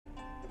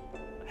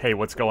Hey,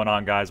 what's going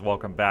on, guys?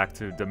 Welcome back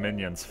to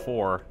Dominions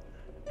 4.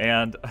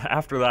 And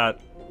after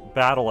that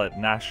battle at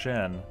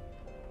Nashin,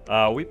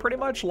 we pretty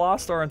much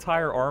lost our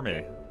entire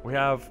army. We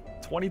have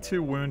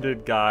 22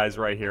 wounded guys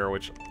right here,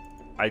 which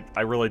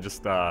I really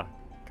just kind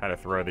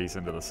of throw these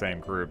into the same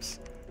groups.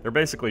 They're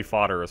basically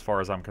fodder as far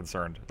as I'm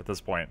concerned at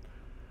this point.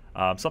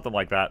 Something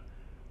like that.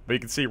 But you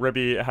can see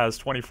Ribby has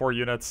 24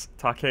 units,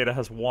 Takeda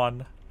has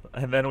 1,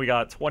 and then we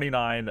got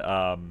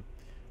 29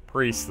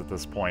 priests at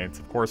this point.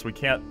 Of course, we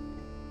can't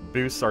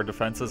boost our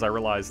defenses. I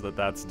realize that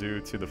that's due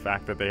to the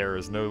fact that there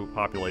is no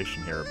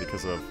population here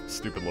because of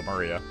stupid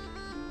Lemuria.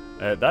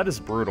 That is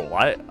brutal.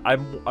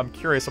 I'm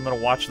curious. I'm going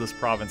to watch this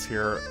province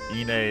here,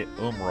 Ine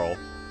Umrol.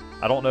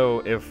 I don't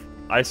know if...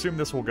 I assume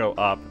this will go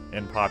up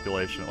in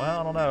population. Well,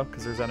 I don't know,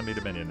 because there's enemy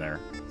dominion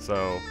there.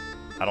 So,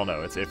 I don't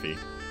know. It's iffy.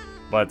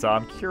 But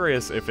I'm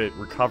curious if it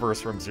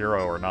recovers from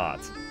 0 or not.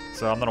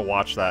 So I'm going to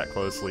watch that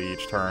closely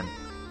each turn.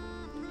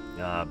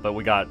 But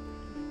we got...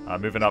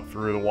 moving up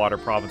through the water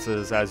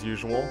provinces as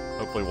usual.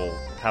 Hopefully we'll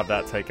have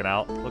that taken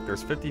out. Look,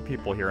 there's 50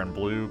 people here in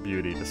Blue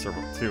Beauty to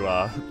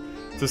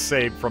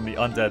save from the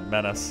undead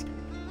menace.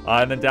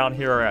 And then down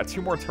here at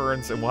 2 more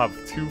turns, and we'll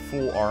have 2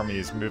 full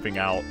armies moving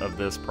out of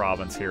this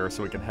province here,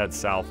 so we can head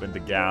south into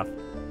Gath.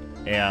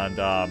 And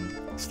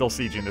still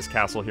sieging this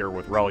castle here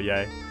with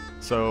Relier.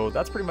 So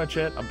that's pretty much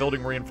it. I'm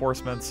building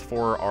reinforcements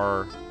for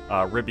our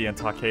Ribby and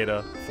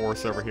Takeda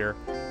force over here.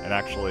 And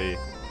actually...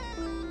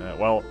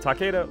 well,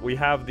 Takeda, we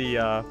have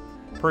the,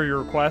 per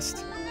your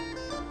request,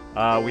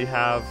 we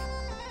have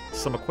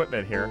some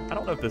equipment here. I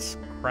don't know if this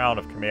Crown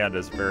of Command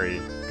is a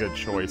very good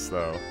choice,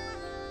 though,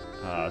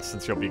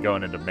 since you'll be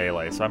going into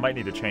melee, so I might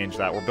need to change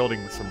that. We're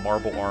building some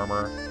marble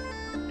armor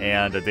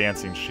and a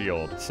dancing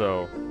shield,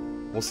 so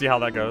we'll see how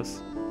that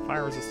goes.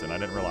 Fire resistant, I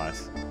didn't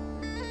realize.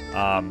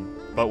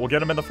 But we'll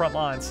get him in the front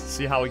lines,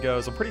 see how he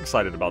goes. I'm pretty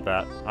excited about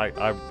that.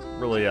 I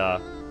really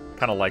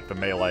kind of like the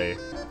melee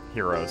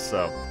heroes,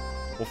 so...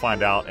 we'll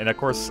find out. And of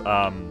course,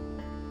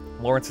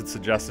 Lawrence had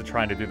suggested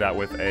trying to do that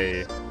with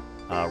a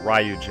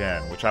Ryu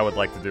Jin, which I would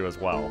like to do as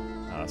well.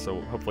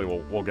 So hopefully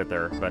we'll get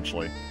there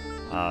eventually.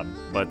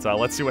 But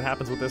let's see what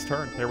happens with this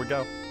turn. Here we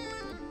go.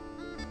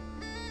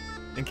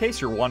 In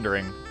case you're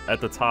wondering, at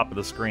the top of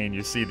the screen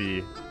you see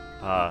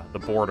the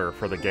border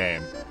for the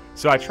game.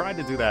 So I tried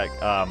to do that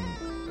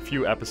a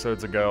few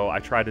episodes ago. I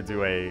tried to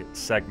do a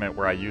segment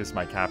where I used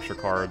my capture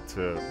card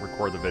to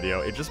record the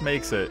video. It just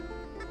makes it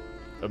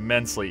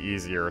immensely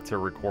easier to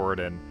record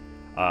and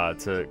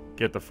to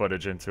get the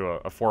footage into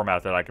a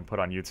format that I can put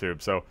on YouTube.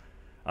 So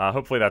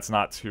hopefully that's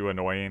not too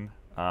annoying.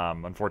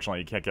 Unfortunately,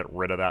 you can't get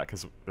rid of that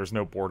because there's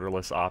no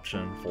borderless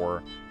option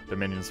for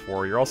Dominions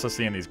 4. You're also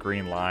seeing these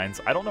green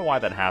lines. I don't know why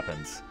that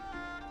happens.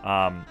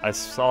 I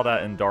saw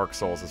that in Dark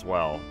Souls as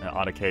well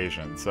on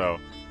occasion. So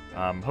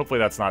hopefully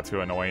that's not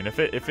too annoying. If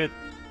it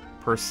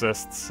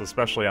persists,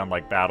 especially on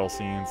like battle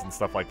scenes and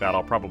stuff like that,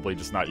 I'll probably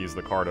just not use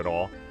the card at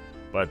all.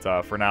 But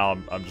for now,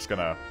 I'm just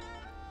gonna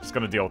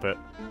deal with it.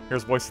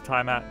 Here's Voice of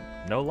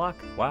Tiamat. No luck.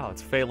 Wow,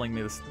 it's failing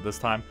me this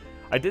time.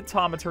 I did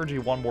Thaumaturgy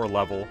 1 more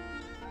level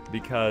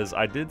because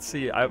I did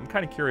see. I'm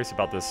kind of curious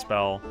about this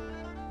spell.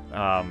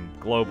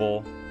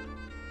 Global.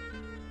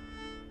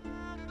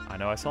 I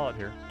know I saw it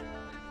here.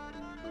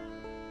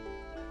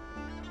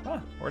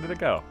 Huh? Where did it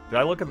go? Did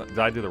I look at? Did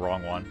I do the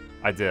wrong one?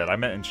 I did. I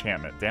meant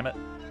enchantment. Damn it.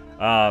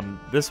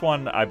 This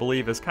one, I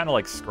believe, is kind of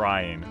like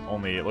Scrying,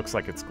 only it looks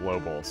like it's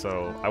global,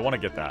 so I want to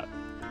get that.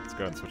 Let's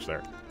go and switch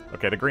there.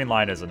 Okay, the green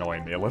line is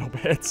annoying me a little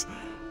bit.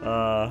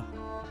 I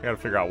gotta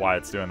figure out why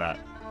it's doing that.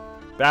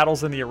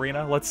 Battles in the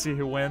arena. Let's see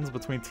who wins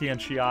between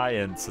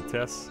Tianqi and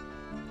Satis.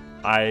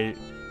 I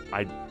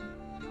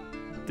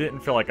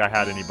didn't feel like I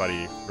had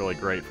anybody really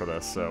great for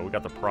this, so we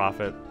got the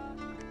Prophet.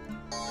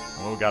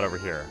 And what we got over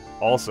here?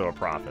 Also a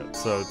Prophet.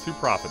 So 2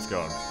 Prophets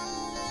going.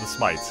 The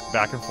Smites,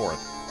 back and forth.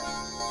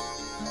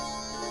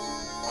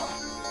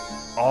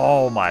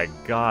 Oh my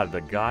god,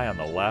 the guy on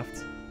the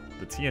left,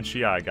 the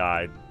Tianqi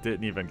guy,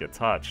 didn't even get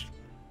touched.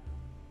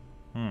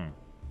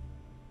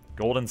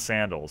 Golden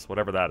Sandals,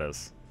 whatever that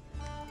is.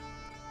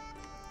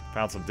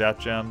 Found some death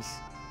gems.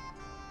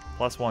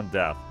 +1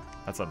 death.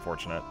 That's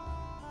unfortunate.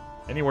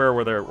 Anywhere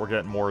where we're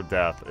getting more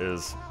death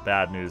is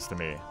bad news to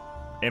me.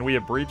 And we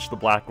have breached the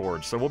Black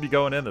Gorge, so we'll be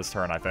going in this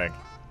turn, I think.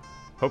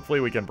 Hopefully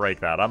we can break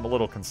that. I'm a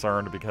little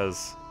concerned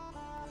because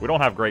we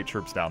don't have great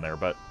troops down there,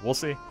 but we'll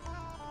see.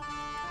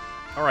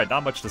 Alright,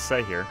 not much to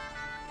say here.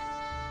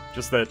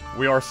 Just that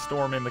we are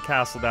storming the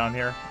castle down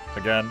here.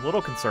 Again, a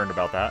little concerned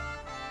about that.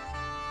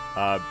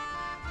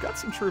 Got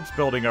some troops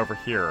building over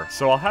here.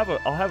 So I'll have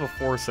a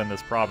force in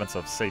this province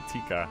of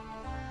Setika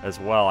as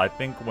well. I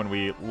think when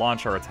we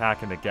launch our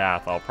attack into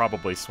Gath, I'll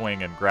probably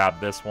swing and grab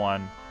this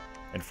one,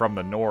 and from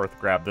the north,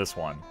 grab this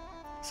one.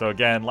 So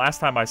again, last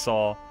time I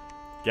saw,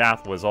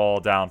 Gath was all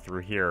down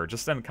through here,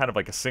 just in kind of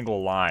like a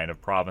single line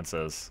of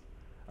provinces,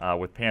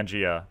 with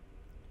Pangaea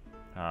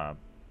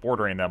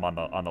bordering them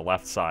on the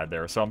left side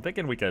there. So I'm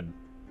thinking we could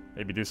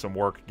maybe do some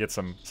work, get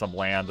some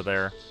land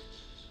there.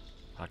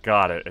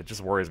 God, it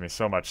just worries me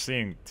so much.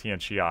 Seeing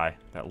Tianqi,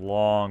 that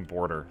long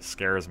border,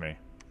 scares me.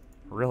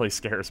 Really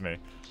scares me.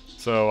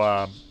 So,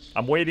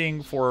 I'm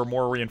waiting for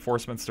more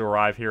reinforcements to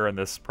arrive here in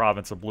this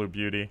province of Blue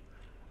Beauty.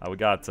 We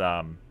got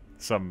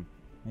some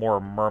more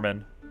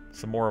mermen,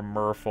 some more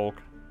merfolk,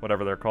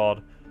 whatever they're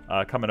called,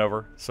 coming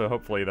over. So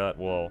hopefully that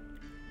will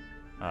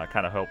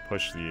kind of help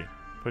push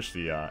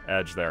the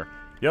edge there.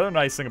 The other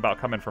nice thing about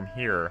coming from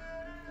here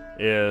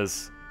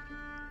is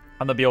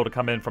I'm gonna be able to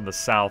come in from the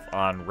south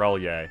on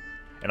Relier,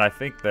 and I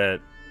think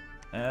that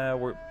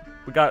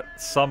we got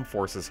some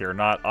forces here,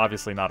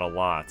 obviously not a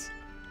lot,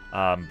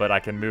 but I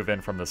can move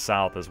in from the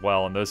south as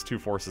well, and those two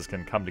forces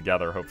can come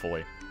together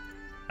hopefully.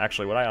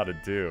 Actually, what I ought to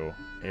do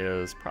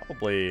is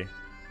probably,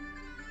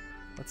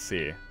 let's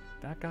see,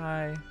 that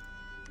guy.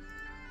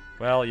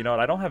 Well, you know what?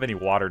 I don't have any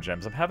water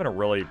gems. I'm having a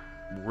really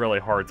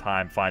hard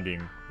time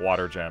finding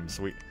water gems.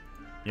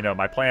 You know,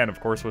 my plan, of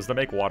course, was to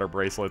make water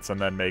bracelets and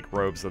then make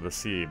robes of the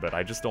sea, but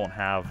I just don't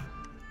have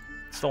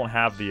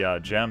the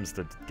gems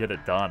to get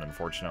it done,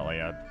 unfortunately.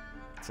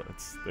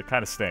 It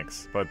kind of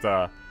stinks, but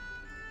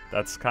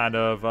that's kind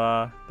of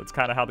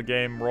how the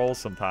game rolls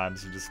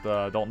sometimes. You just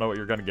don't know what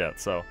you're gonna get.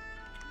 So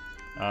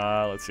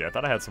let's see. I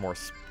thought I had some more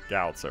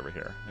scouts over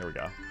here. Here we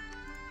go.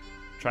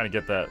 Trying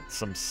to get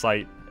some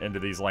sight into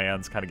these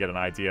lands, kind of get an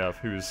idea of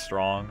who's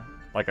strong.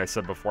 Like I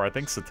said before, I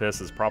think Satis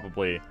is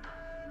probably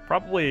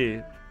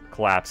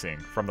collapsing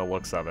from the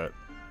looks of it.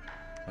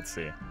 Let's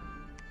see.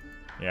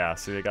 Yeah,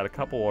 so they got a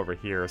couple over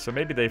here. So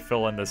maybe they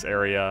fill in this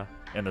area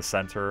in the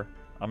center.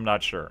 I'm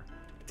not sure.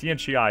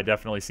 Tianqi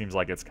definitely seems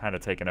like it's kind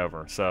of taken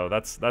over. So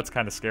that's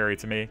kind of scary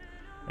to me.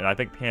 And I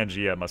think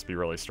Pangaea must be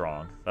really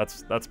strong.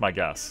 That's my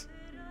guess.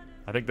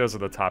 I think those are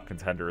the top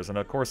contenders. And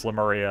of course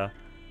Lemuria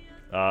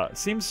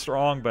seems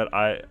strong, but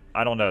I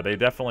don't know. They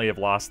definitely have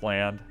lost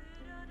land.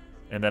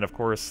 And then of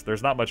course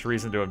there's not much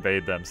reason to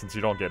invade them since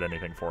you don't get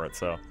anything for it.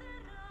 So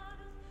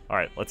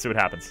alright, let's see what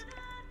happens.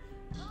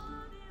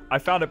 I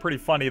found it pretty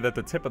funny that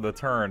the tip of the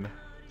turn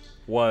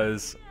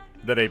was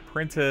that a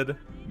printed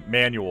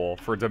manual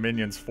for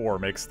Dominions 4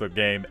 makes the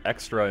game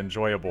extra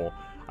enjoyable.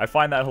 I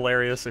find that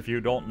hilarious. If you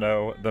don't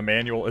know, the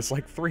manual is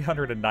like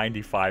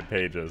 395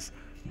 pages.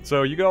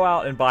 So you go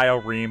out and buy a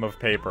ream of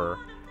paper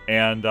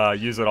and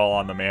use it all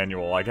on the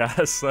manual, I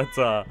guess. That's,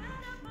 I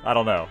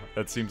don't know.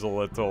 That seems a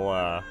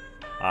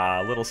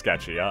little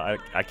sketchy.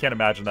 I can't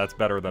imagine that's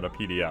better than a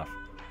PDF.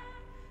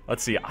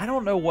 Let's see. I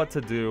don't know what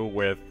to do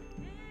with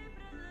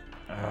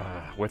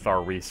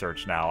our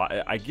research now.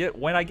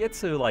 When I get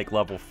to like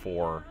level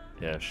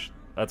 4-ish,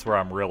 that's where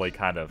I'm really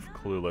kind of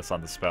clueless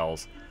on the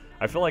spells.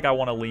 I feel like I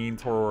want to lean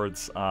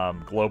towards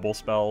global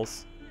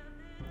spells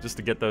just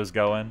to get those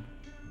going,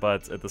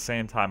 but at the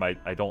same time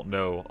I don't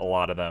know a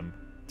lot of them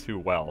too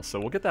well. So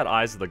we'll get that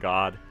Eyes of the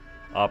God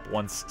up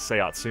once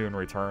Seatsune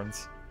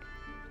returns,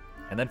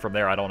 and then from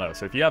there I don't know.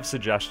 So if you have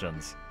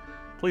suggestions,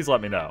 please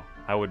let me know.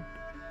 I would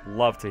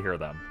love to hear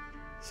them.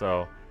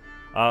 So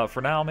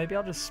for now, maybe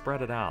I'll just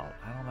spread it out.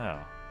 I don't know.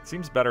 It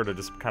seems better to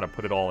just kind of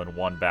put it all in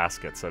one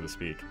basket, so to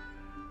speak.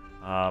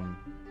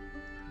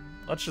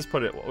 Let's just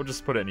put it. We'll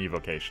just put it in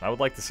evocation. I would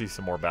like to see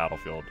some more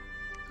battlefield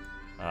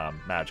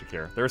magic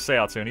here. There's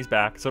Seatsune. He's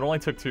back. So it only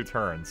took 2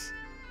 turns.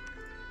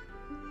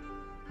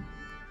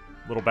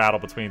 Little battle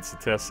between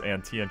Satis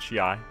and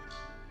Tianqi.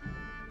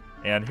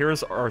 And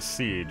here's our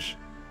siege.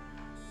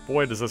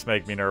 Boy, does this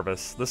make me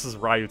nervous. This is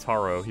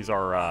Ryutaro. He's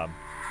our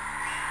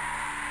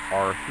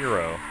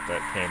hero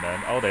that came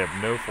in. Oh, they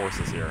have no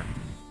forces here.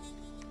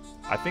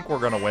 I think we're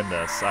going to win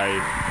this.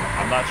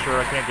 I'm not sure.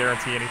 I can't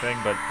guarantee anything,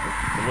 but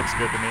it looks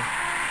good to me.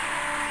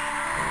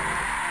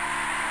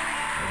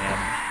 And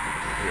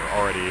we're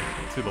already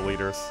to the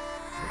leaders.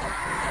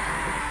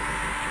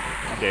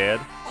 You dead?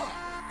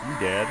 You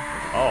dead?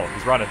 Oh,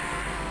 he's running.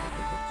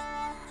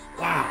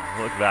 Wow,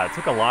 look at that. It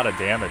took a lot of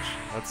damage.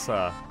 That's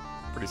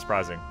pretty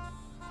surprising.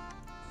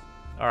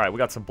 Alright, we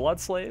got some blood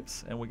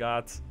slaves, and we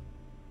got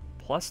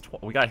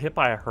we got hit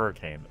by a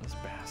hurricane. Those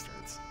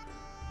bastards.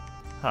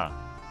 Huh.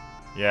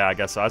 Yeah, I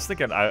guess so. I was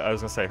thinking, I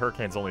was going to say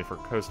hurricane's only for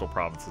coastal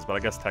provinces, but I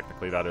guess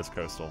technically that is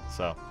coastal,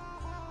 so.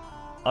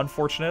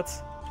 Unfortunate,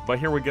 but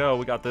here we go.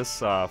 We got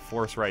this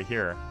force right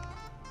here,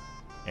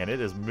 and it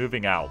is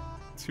moving out.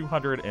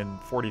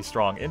 240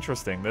 strong.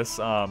 Interesting. This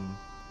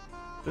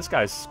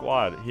guy's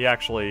squad, he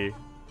actually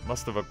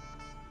must have,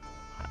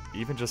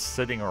 even just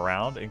sitting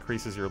around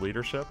increases your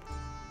leadership.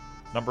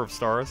 Number of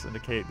stars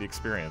indicate the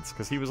experience,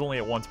 because he was only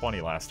at 120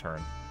 last turn.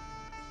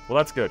 Well,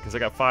 that's good, because I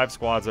got 5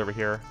 squads over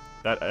here.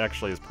 That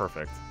actually is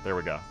perfect. There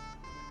we go.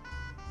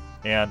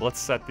 And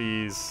let's set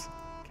these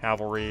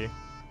cavalry.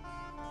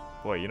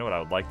 Boy, you know what I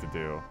would like to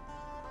do?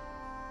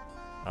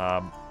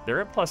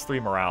 They're at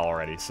 +3 morale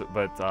already, so,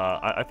 but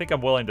I think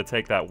I'm willing to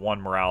take that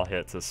 1 morale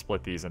hit to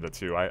split these into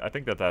 2. I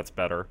think that's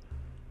better.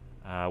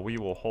 We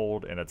will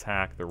hold and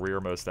attack the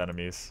rearmost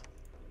enemies.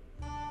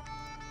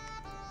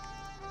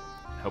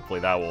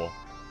 Hopefully that will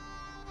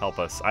help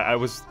us. I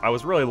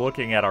was really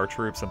looking at our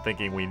troops and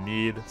thinking we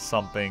need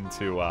something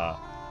to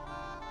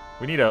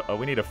we need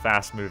a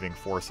fast moving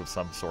force of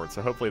some sort.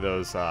 So hopefully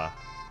those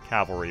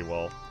cavalry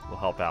will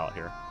help out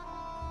here.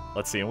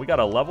 Let's see, and we got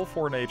a level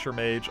 4 Nature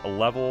Mage, a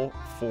level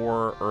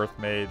 4 Earth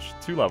Mage,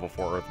 2 level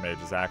 4 Earth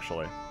Mages,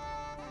 actually.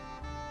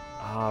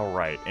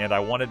 Alright, and I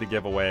wanted to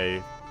give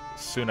away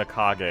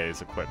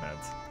Tsunakage's equipment.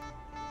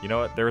 You know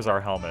what? There's our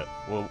helmet.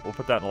 We'll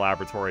put that in the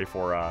laboratory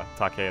for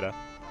Takeda.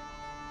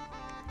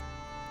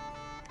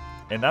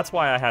 And that's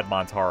why I had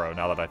Montaro,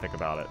 now that I think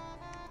about it.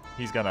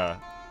 He's gonna...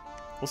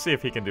 We'll see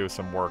if he can do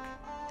some work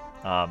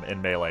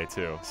in melee,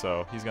 too.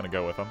 So, he's gonna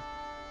go with him.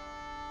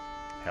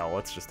 Hell,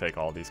 let's just take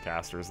all these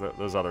casters.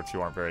 Those other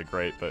two aren't very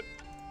great, but...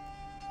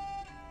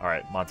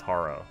 Alright,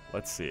 Montaro.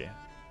 Let's see.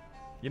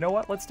 You know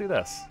what? Let's do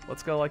this.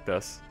 Let's go like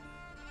this.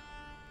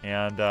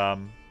 And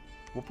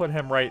we'll put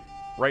him right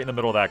in the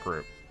middle of that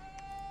group.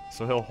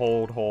 So he'll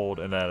hold,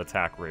 and then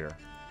attack rear.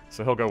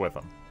 So he'll go with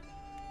him.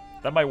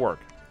 That might work.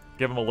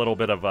 Give him a little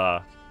bit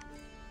of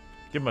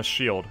give him a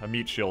shield, a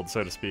meat shield,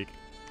 so to speak.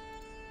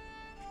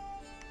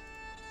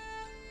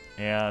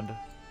 And...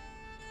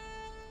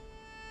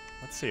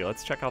 let's see,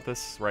 let's check out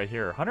this right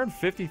here.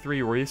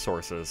 153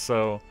 resources,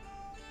 so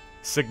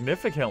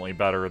significantly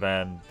better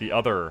than the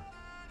other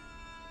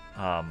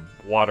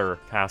water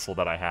castle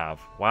that I have.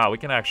 Wow, we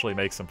can actually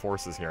make some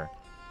forces here,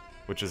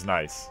 which is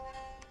nice.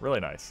 Really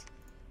nice.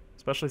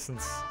 Especially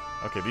since...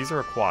 okay, these are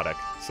aquatic,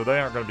 so they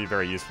aren't going to be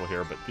very useful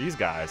here, but these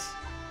guys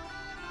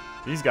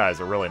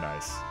are really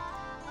nice.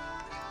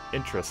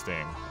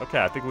 Interesting. Okay,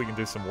 I think we can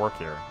do some work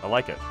here. I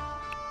like it.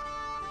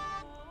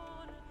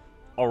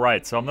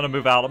 Alright, so I'm going to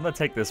move out. I'm going to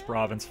take this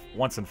province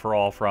once and for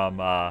all from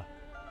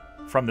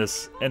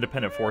this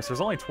independent force.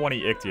 There's only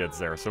 20 Ictiads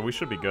there, so we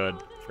should be good.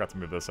 Forgot to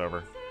move this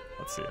over.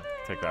 Let's see.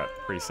 Take that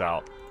priest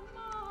out.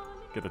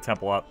 Get the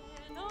temple up.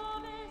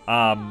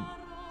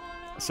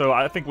 So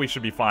I think we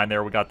should be fine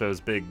there. We got those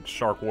big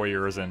shark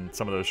warriors and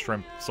some of those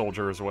shrimp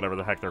soldiers or whatever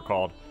the heck they're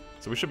called.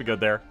 So we should be good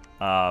there.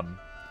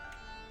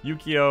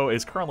 Yukio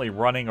is currently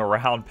running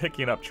around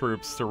picking up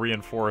troops to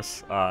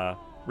reinforce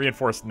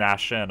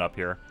Nashin up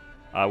here.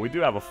 We do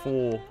have a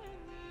full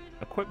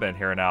equipment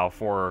here now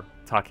for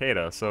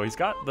Takeda. So he's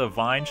got the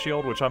Vine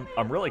Shield, which I'm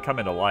really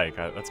coming to like.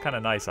 That's kind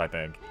of nice, I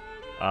think.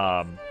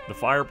 The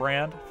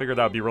Firebrand, figured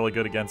that would be really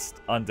good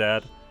against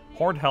Undead.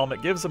 Horned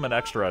Helmet gives him an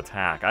extra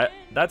attack.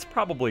 That's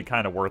probably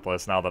kind of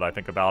worthless now that I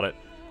think about it.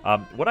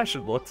 What I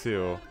should look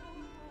to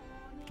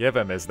give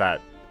him is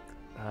that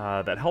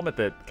helmet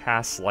that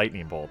casts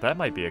Lightning Bolt. That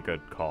might be a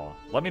good call.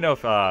 Let me know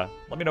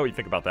what you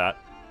think about that.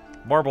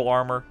 Marble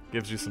Armor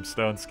gives you some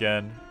stone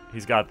skin.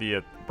 He's got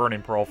the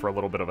Burning Pearl for a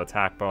little bit of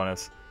attack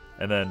bonus,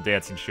 and then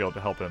Dancing Shield to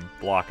help him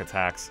block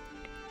attacks.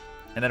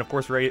 And then, of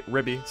course,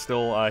 Ribby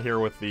still here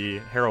with the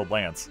Herald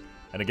Lance.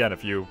 And again,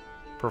 if you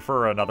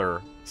prefer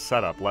another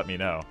setup, let me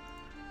know.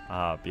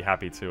 Be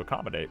happy to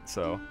accommodate.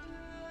 So,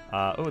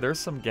 oh, there's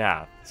some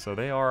Gath. So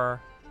they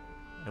are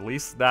at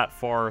least that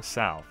far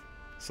south.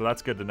 So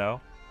that's good to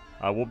know.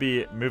 We'll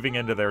be moving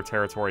into their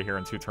territory here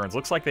in 2 turns.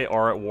 Looks like they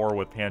are at war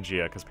with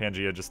Pangaea, because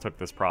Pangaea just took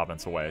this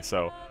province away.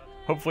 So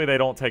hopefully they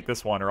don't take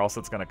this one, or else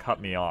it's going to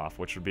cut me off,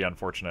 which would be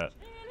unfortunate.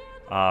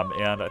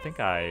 And I think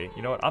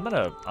you know what? I'm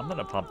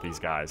gonna pump these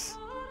guys.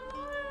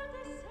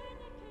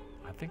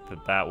 I think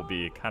that will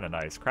be kind of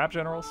nice. Crab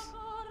Generals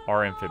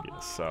are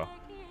amphibious, so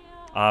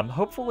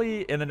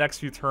hopefully in the next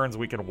few turns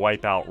we can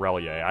wipe out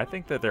Relier.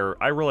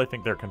 I really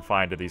think they're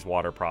confined to these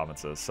water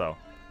provinces. So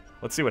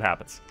let's see what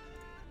happens.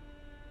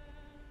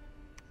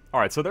 All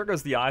right, so there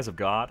goes the Eyes of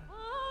God.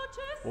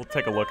 We'll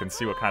take a look and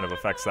see what kind of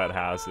effects that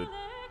has.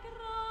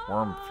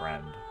 Worm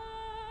Friend.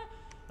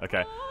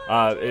 Okay.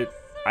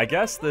 I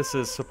guess this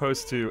is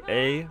supposed to,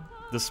 A,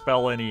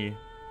 dispel any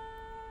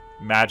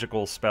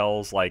magical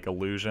spells like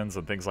illusions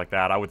and things like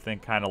that. I would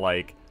think kind of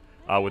like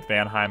with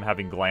Vanheim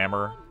having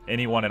Glamour,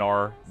 anyone in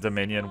our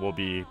Dominion will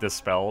be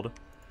dispelled.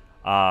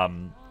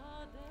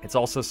 It's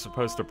also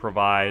supposed to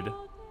provide...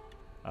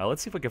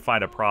 let's see if we can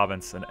find a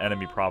province, an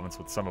enemy province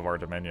with some of our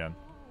Dominion.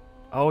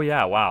 Oh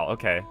yeah, wow,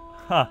 okay.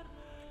 Huh.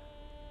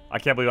 I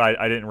can't believe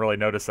I didn't really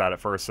notice that at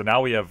first. So now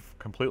we have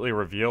completely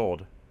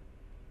revealed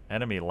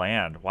enemy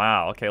land.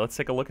 Wow, okay, let's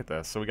take a look at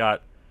this. So we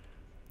got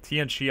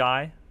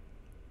Tianchi.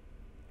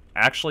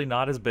 Actually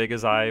not as big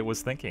as I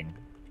was thinking.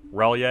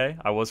 Relier,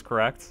 I was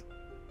correct.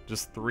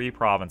 Just 3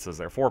 provinces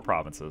there. 4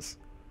 provinces.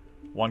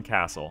 1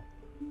 castle.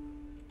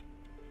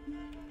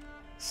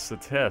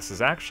 Satis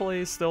is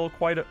actually still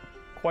quite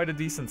a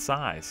decent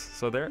size.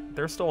 So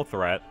they're still a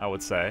threat, I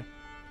would say.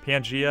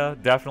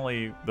 Pangaea,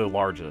 definitely the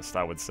largest,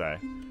 I would say.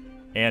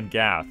 And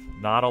Gath,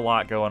 not a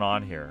lot going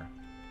on here.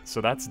 So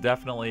that's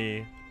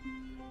definitely...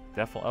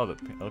 oh,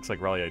 it looks like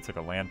Relier took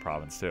a land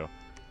province, too.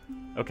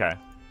 Okay,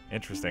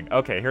 interesting.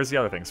 Okay, here's the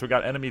other thing. So we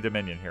got enemy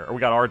Dominion here. Or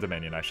we got our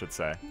Dominion, I should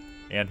say.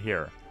 And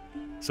here.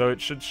 So it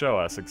should show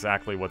us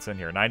exactly what's in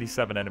here.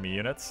 97 enemy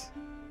units.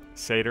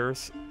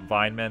 Satyrs,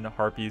 Vinemen,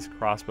 Harpies,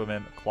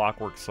 Crossbowmen,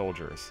 Clockwork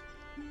Soldiers.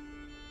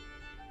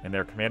 And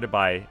they're commanded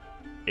by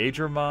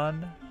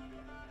Adramon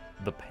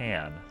the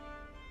Pan.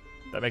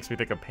 That makes me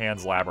think of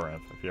Pan's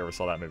Labyrinth, if you ever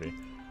saw that movie.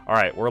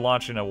 Alright, we're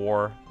launching a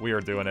war. We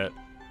are doing it.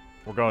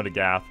 We're going to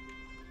Gath.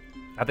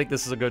 I think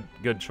this is a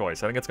good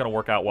choice. I think it's going to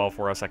work out well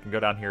for us. I can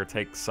go down here,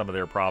 take some of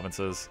their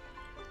provinces.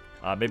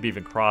 Maybe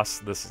even cross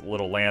this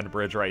little land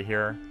bridge right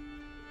here.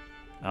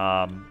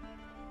 And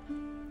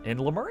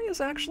Lemuria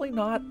is actually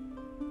not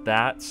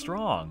that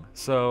strong.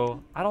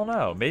 So, I don't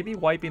know. Maybe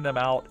wiping them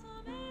out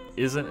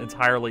isn't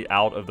entirely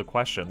out of the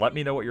question. Let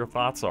me know what your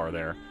thoughts are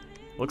there.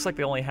 Looks like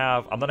they only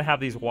have... I'm going to have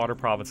these water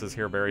provinces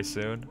here very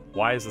soon.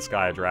 Why is this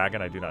guy a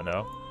dragon? I do not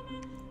know.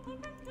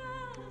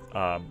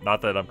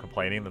 Not that I'm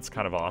complaining. That's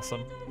kind of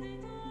awesome.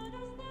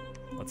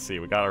 Let's see.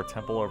 We got our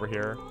temple over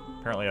here.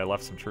 Apparently I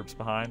left some troops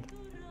behind.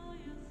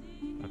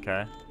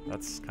 Okay.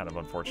 That's kind of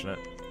unfortunate.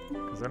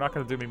 Because they're not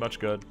going to do me much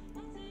good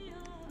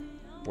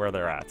where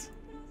they're at.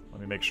 Let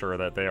me make sure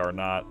that they are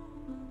not...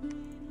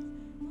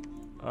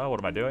 Oh,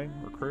 what am I doing?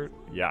 Recruit?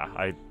 Yeah,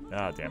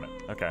 ah, damn it.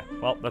 Okay,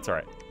 well, that's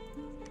alright.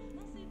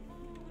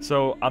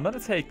 So, I'm going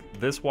to take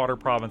this water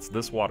province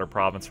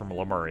from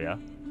Lemuria.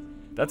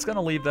 That's going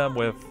to leave them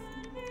with,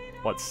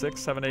 what,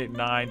 6, 7, 8,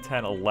 9,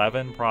 10,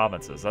 11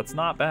 provinces. That's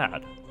not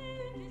bad.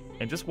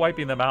 And just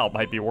wiping them out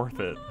might be worth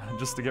it,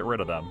 just to get rid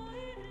of them.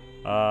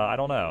 I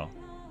don't know.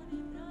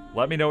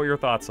 Let me know what your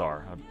thoughts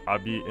are.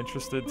 I'd be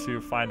interested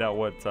to find out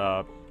what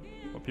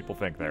people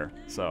think there.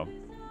 So,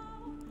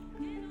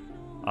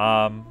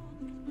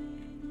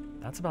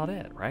 that's about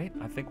it, right?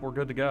 I think we're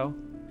good to go.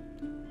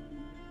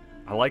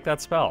 I like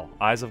that spell,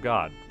 Eyes of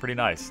God. Pretty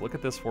nice. Look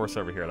at this force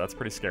over here. That's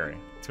pretty scary.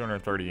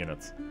 230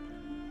 units.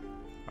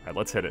 All right,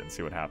 let's hit it and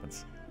see what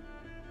happens.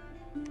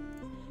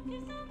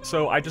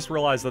 So I just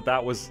realized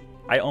that was...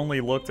 I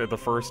only looked at the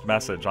first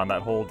message on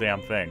that whole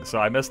damn thing, so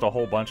I missed a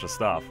whole bunch of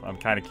stuff. I'm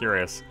kind of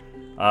curious.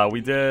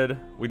 We did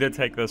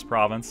take this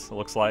province, it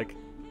looks like.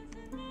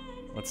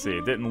 Let's see,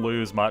 didn't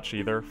lose much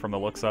either from the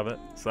looks of it,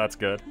 so that's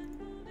good.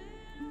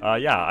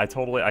 Yeah, I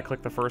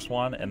clicked the first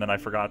one and then I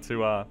forgot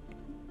to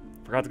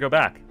go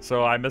back.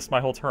 So I missed my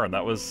whole turn.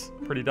 That was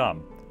pretty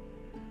dumb.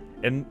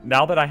 And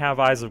now that I have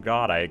Eyes of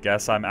God, I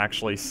guess I'm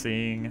actually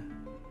seeing...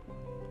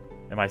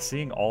 Am I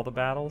seeing all the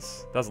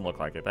battles? Doesn't look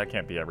like it. That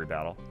can't be every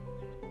battle.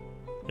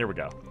 Here we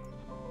go.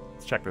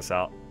 Let's check this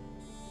out.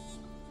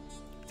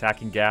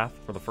 Attacking Gath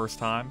for the first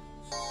time.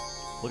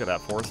 Look at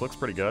that force. Looks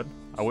pretty good.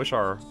 I wish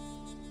our...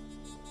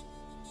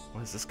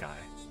 What is this guy?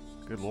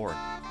 Good lord.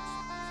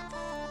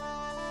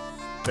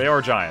 They are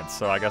giants,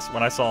 so I guess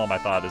when I saw them, I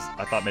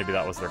thought maybe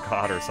that was their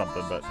god or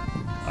something, but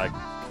I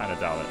kind of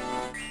doubt it.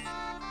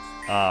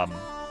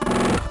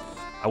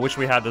 I wish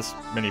we had this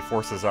many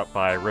forces up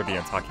by Ribby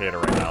and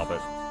Pantokrator right now,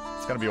 but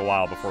it's going to be a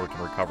while before we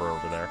can recover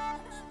over there.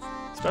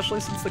 Especially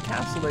since the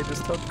capsule they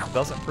just took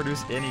doesn't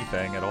produce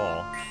anything at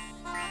all,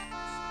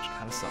 which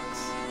kind of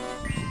sucks.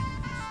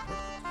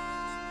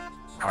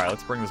 Alright,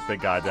 let's bring this big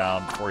guy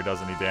down before he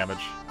does any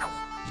damage.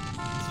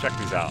 Let's check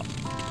these out.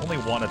 Only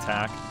one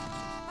attack.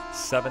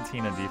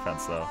 17 in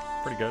defense, though.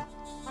 Pretty good.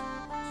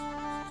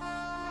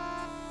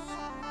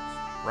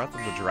 Breath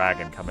of the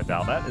Dragon coming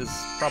down. That is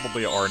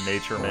probably our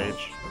nature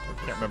mage.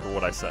 Can't remember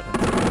what I set him to.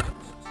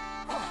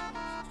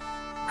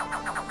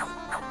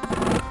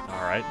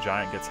 Alright,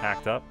 Giant gets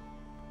hacked up.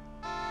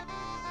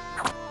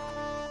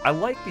 I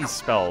like these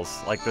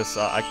spells, like this.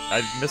 I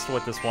missed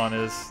what this one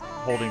is,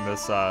 holding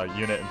this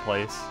unit in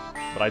place.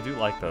 But I do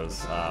like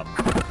those.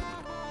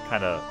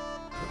 Kind of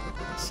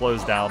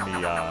slows down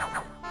the...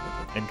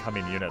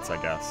 incoming units, I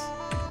guess.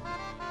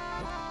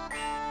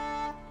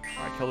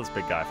 Alright, kill this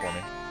big guy for me.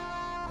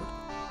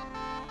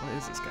 What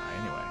is this guy,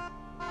 anyway?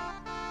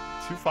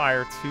 2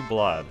 fire, 2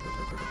 blood.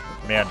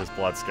 Man, does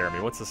blood scare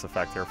me. What's this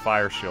effect here?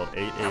 Fire shield,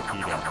 8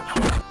 AP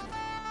damage.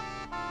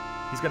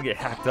 He's gonna get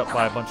hacked up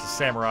by a bunch of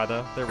samurai,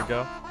 though. There we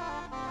go.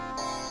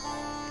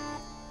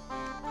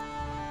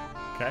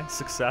 Okay,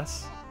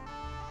 success.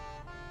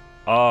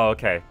 Oh,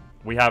 okay.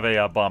 We have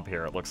a bump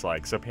here, it looks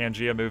like. So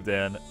Pangaea moved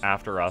in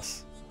after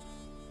us.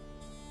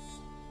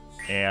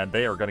 And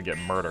they are going to get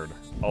murdered.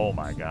 Oh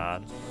my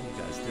god. What are you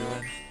guys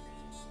doing?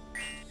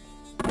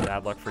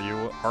 Bad luck for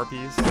you,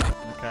 Harpies.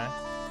 Okay.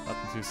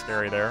 Nothing too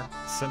scary there.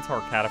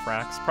 Centaur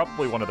Cataphracts.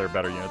 Probably one of their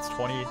better units.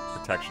 20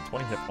 protection,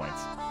 20 hit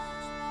points.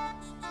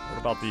 What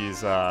about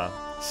these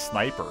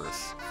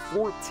snipers?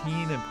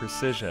 14 in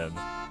precision.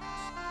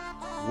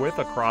 With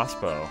a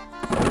crossbow.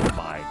 Oh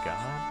my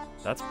god.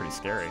 That's pretty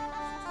scary.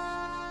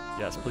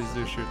 Yes, please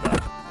do shoot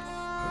that.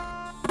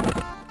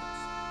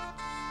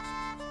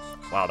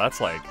 Wow, that's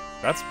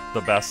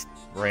the best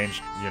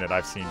ranged unit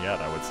I've seen yet,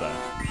 I would say.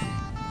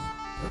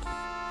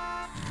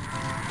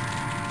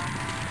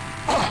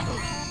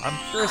 I'm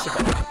curious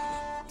about...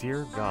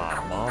 Dear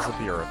God, Maws of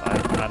the Earth. I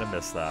kind of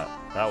missed that.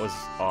 That was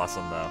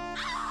awesome, though.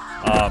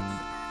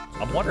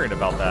 I'm wondering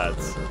about that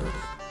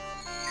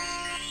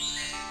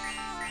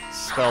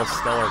spell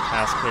Stellar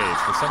Cascade.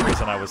 For some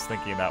reason, I was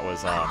thinking that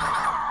was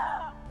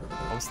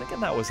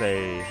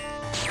a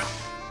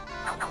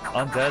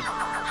undead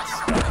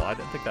spell. I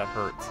didn't think that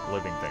hurt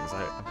living things.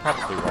 I'm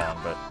probably wrong,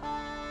 but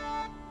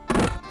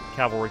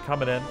cavalry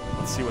coming in.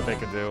 Let's see what they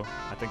can do.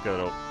 I think they're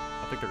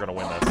gonna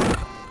win this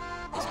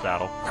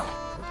battle.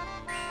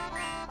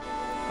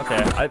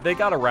 Okay, they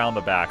got around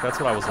the back. That's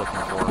what I was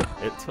looking for.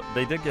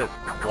 They did get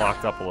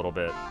blocked up a little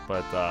bit,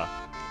 but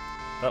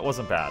that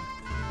wasn't bad.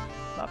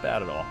 Not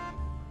bad at all.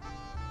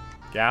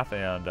 Gath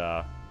and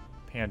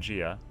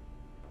Pangaea.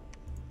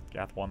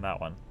 Gath won that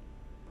one.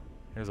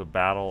 Here's a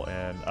battle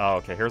in... Oh,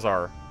 okay, here's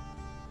our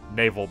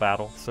naval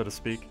battle, so to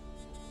speak.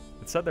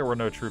 It said there were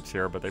no troops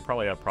here, but they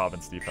probably have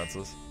province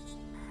defenses.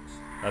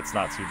 That's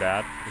not too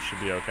bad. This should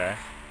be okay.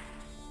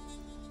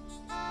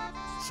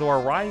 So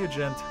our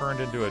Ryujin turned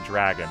into a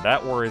dragon.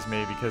 That worries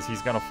me because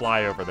he's going to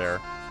fly over there.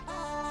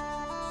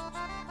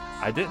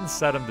 I didn't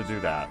set him to do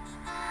that.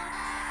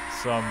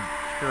 So I'm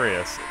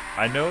curious.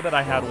 I know that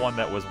I had one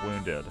that was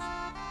wounded.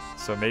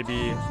 So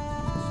maybe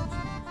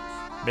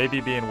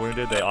being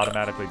wounded, they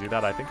automatically do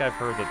that. I think I've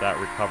heard that that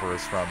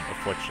recovers from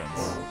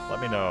afflictions.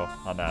 Let me know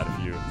on that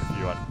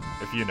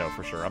if you know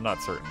for sure. I'm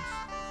not certain.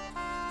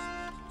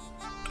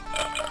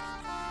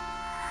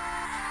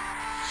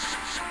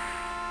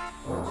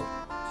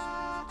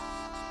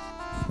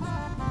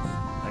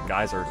 The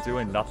guys are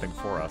doing nothing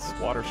for us.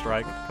 Water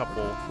strike,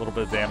 a little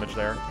bit of damage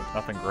there.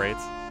 Nothing great.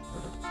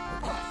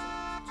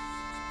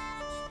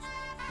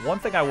 One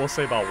thing I will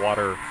say about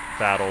water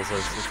battles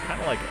is it's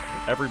kind of like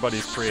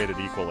everybody's created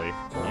equally.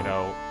 You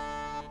know,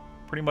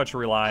 pretty much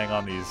relying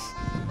on these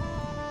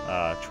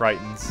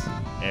Tritons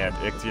and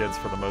Ichthyids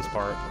for the most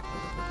part,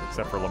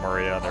 except for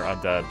Lemuria and they're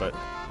undead. But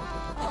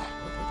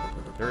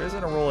there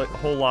isn't a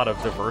whole lot of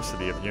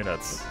diversity of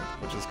units,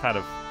 which is kind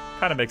of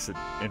makes it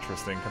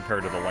interesting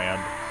compared to the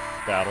land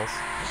battles.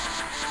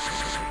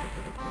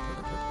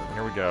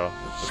 Here we go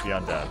with the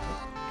undead.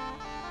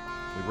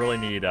 We really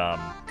need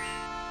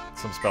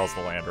some spells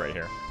to land right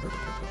here.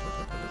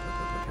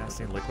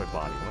 Casting liquid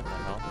body. What the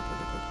hell?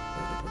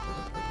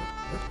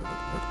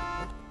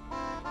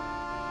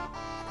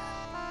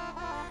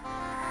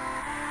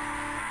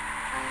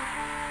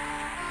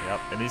 Yep,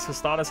 and these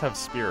Hustadas have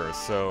spears,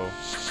 so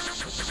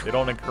they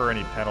don't incur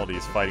any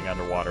penalties fighting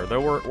underwater.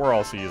 Though we're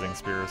also using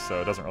spears,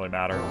 so it doesn't really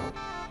matter.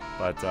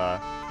 But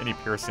any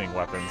piercing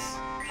weapons...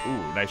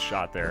 Ooh, nice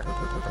shot there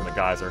from the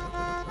geyser.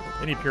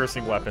 Any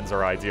piercing weapons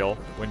are ideal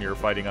when you're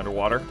fighting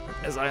underwater,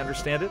 as I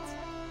understand it.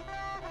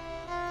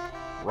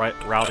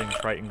 Routing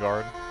Triton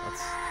Guard.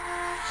 That's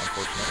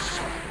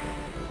unfortunate.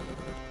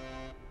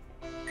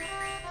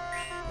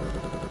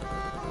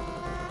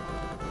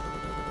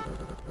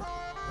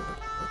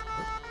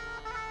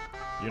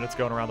 Units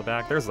going around the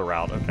back. There's the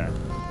route. Okay.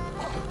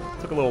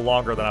 Took a little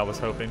longer than I was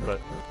hoping,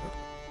 but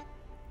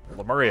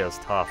Lemuria is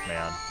tough,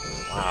 man.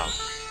 Wow.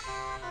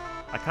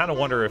 I kind of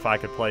wonder if I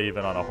could play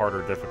even on a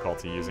harder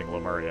difficulty using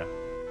Lemuria.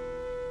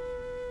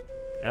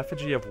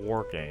 Effigy of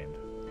War gained.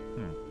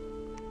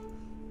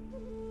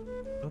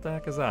 What the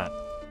heck is that?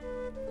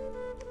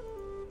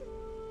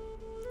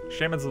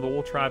 Shamans of the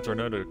Wolf tribes are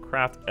known to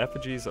craft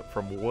effigies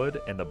from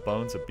wood and the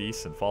bones of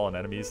beasts and fallen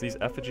enemies. These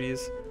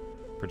effigies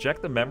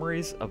project the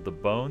memories of the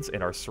bones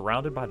and are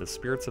surrounded by the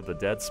spirits of the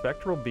dead.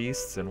 Spectral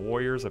beasts and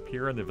warriors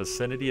appear in the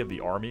vicinity of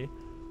the army,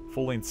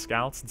 fooling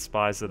scouts and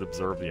spies that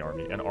observe the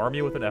army. An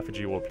army with an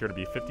effigy will appear to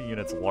be 50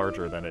 units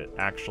larger than it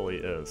actually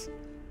is.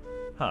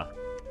 Huh.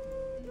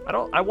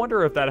 I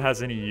wonder if that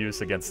has any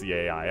use against the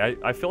AI.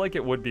 I feel like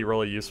it would be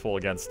really useful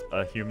against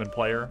a human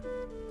player.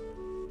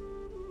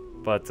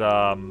 But,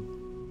 I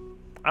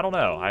don't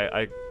know.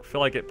 I feel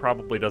like it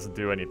probably doesn't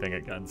do anything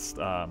against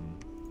the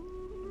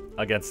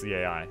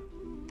AI.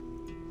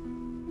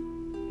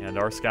 And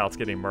our scout's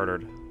getting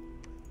murdered,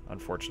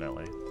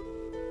 unfortunately.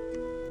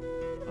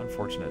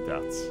 Unfortunate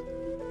deaths.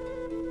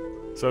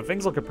 So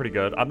things looking pretty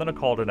good. I'm going to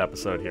call it an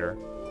episode here.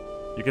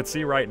 You can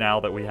see right now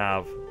that we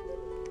have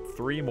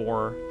 3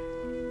 more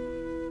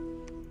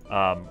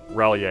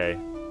Relier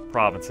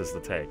provinces to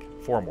take.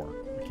 4 more.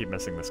 We keep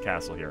missing this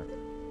castle here.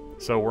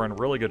 So we're in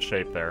really good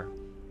shape there.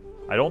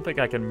 I don't think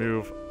I can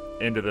move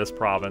into this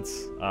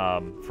province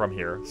from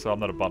here, so I'm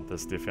going to bump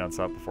this defense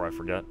up before I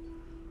forget.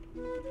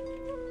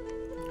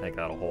 I think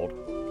that'll hold.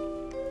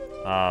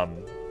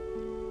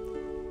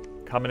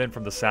 Coming in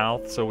from the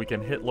south, so we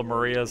can hit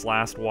Lemuria's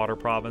last water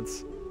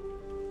province.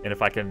 And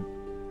if I can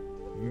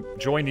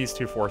join these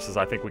 2 forces,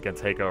 I think we can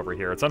take over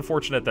here. It's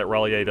unfortunate that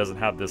Relier doesn't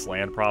have this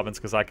land province,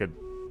 because I could...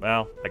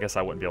 Well, I guess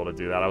I wouldn't be able to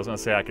do that. I was going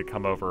to say I could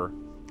come over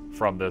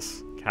from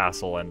this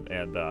castle and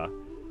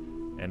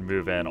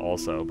move in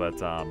also,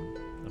 but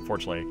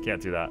unfortunately,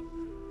 can't do that.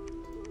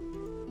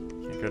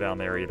 Can't go down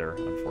there either,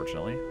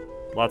 unfortunately.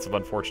 Lots of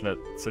unfortunate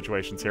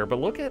situations here, but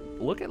look at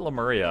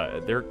Lemuria.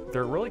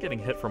 They're really getting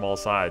hit from all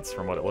sides,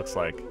 from what it looks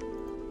like.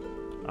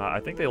 I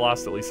think they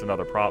lost at least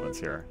another province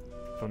here,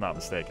 if I'm not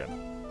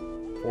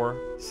mistaken.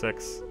 4,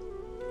 6,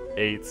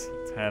 8,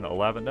 10,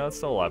 11. No, it's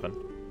still 11.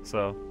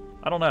 So,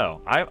 I don't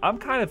know. I'm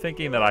kind of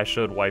thinking that I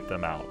should wipe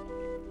them out.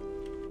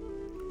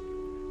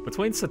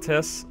 Between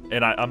Satis,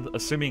 and I'm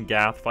assuming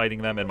Gath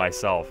fighting them, and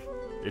myself,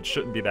 it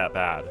shouldn't be that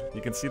bad.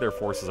 You can see their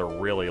forces are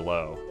really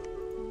low.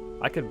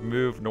 I could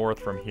move north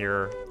from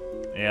here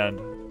and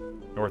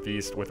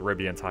northeast with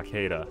Ribby and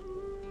Takeda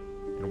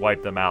and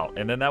wipe them out.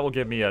 And then that will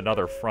give me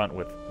another front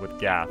with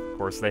Gath. Of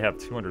course, they have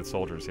 200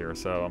 soldiers here,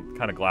 so I'm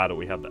kind of glad that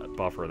we have that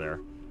buffer there.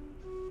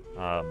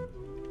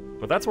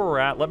 But that's where we're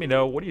at. Let me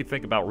know. What do you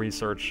think about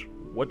research?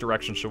 What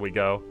direction should we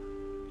go?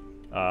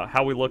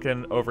 How we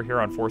looking over here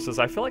on forces?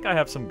 I feel like I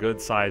have some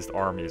good-sized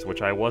armies,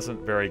 which I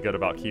wasn't very good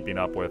about keeping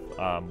up with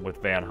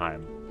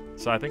Vanheim.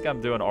 So I think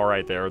I'm doing all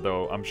right there,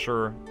 though I'm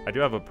sure I do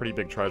have a pretty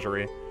big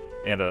treasury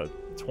and a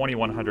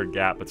 2,100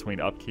 gap between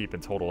upkeep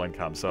and total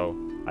income. So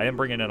I am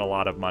bringing in a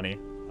lot of money,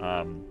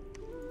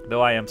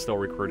 though I am still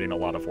recruiting a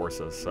lot of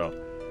forces. So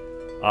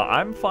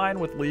I'm fine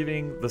with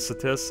leaving the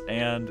Satis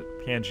and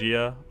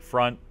Pangaea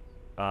front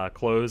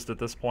closed at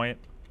this point,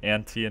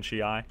 and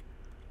Tianchi.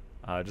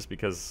 Just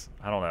because,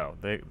 I don't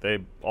know, they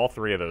all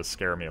three of those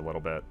scare me a little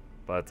bit.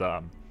 But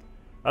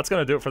that's going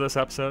to do it for this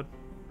episode.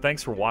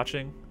 Thanks for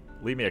watching.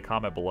 Leave me a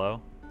comment below,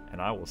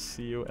 and I will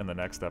see you in the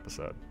next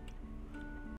episode.